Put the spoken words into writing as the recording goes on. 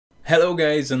Hello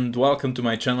guys and welcome to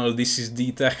my channel. This is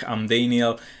DTech, I'm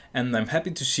Daniel and I'm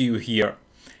happy to see you here.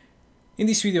 In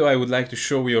this video I would like to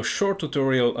show you a short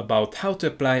tutorial about how to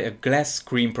apply a glass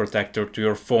screen protector to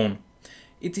your phone.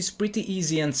 It is pretty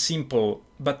easy and simple,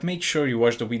 but make sure you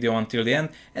watch the video until the end,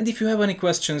 and if you have any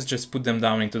questions just put them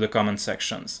down into the comment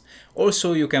sections.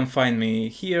 Also you can find me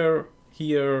here,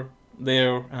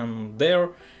 there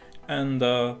and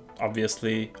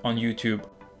obviously on YouTube.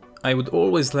 I would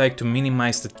always like to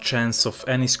minimize the chance of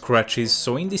any scratches,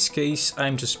 so in this case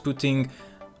I'm just putting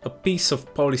a piece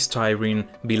of polystyrene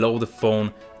below the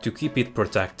phone to keep it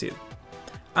protected.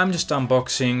 I'm just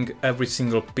unboxing every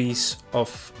single piece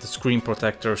of the screen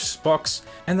protector's box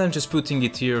and I'm just putting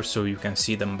it here so you can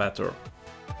see them better.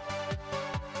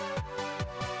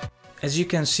 As you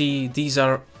can see, these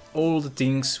are all the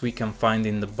things we can find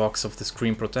in the box of the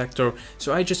screen protector,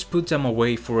 so I just put them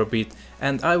away for a bit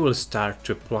and I will start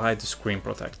to apply the screen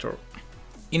protector.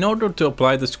 In order to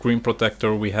apply the screen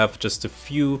protector we have just a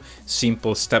few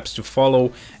simple steps to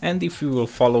follow, and if we will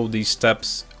follow these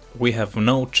steps we have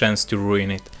no chance to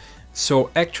ruin it. So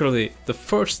actually the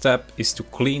first step is to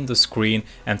clean the screen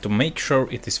and to make sure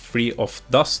it is free of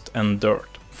dust and dirt.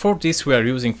 For this we are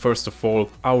using first of all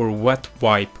our wet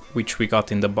wipe which we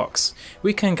got in the box.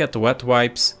 We can get wet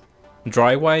wipes,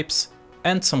 dry wipes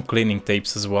and some cleaning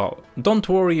tapes as well. Don't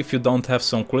worry if you don't have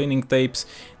some cleaning tapes,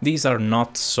 these are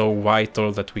not so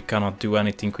vital that we cannot do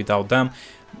anything without them,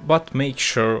 but make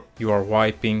sure you are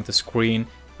wiping the screen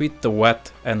with the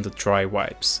wet and the dry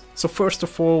wipes. So first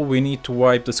of all we need to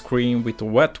wipe the screen with a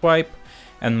wet wipe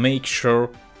and make sure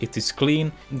it is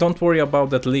clean. Don't worry about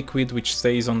that liquid which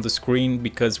stays on the screen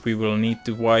because we will need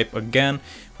to wipe again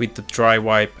with the dry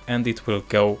wipe and it will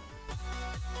go.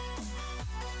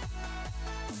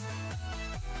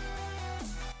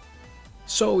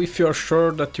 So if you are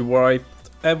sure that you wiped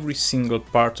every single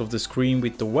part of the screen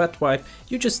with the wet wipe,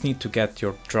 you just need to get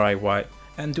your dry wipe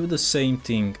and do the same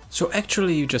thing. So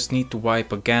actually you just need to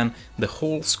wipe again the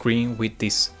whole screen with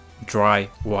this dry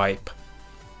wipe.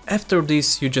 After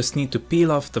this you just need to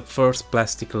peel off the first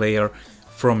plastic layer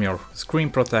from your screen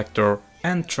protector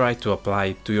and try to apply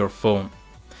it to your phone.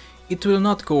 It will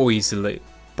not go easily,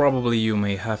 probably you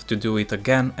may have to do it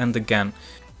again and again.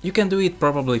 You can do it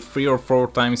probably 3 or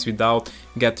 4 times without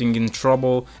getting in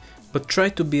trouble, but try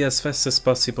to be as fast as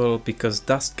possible because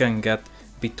dust can get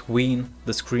between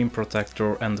the screen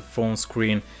protector and the phone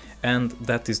screen, and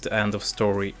that is the end of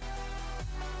story.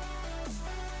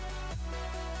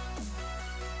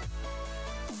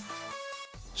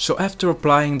 So after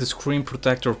applying the screen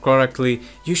protector correctly,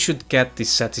 you should get this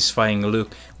satisfying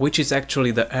look, which is actually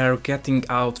the air getting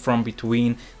out from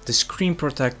between the screen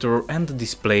protector and the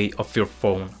display of your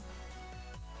phone.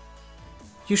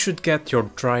 You should get your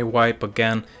dry wipe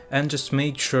again and just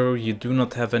make sure you do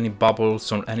not have any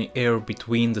bubbles or any air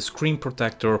between the screen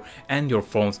protector and your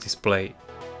phone's display.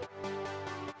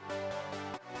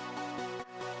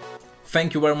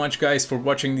 Thank you very much guys for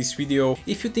watching this video.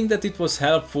 If you think that it was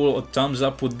helpful, a thumbs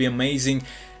up would be amazing,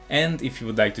 and if you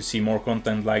would like to see more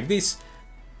content like this,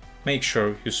 make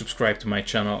sure you subscribe to my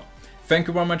channel. Thank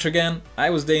you very much again, I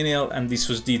was Daniel and this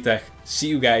was DTech. See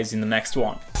you guys in the next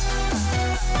one.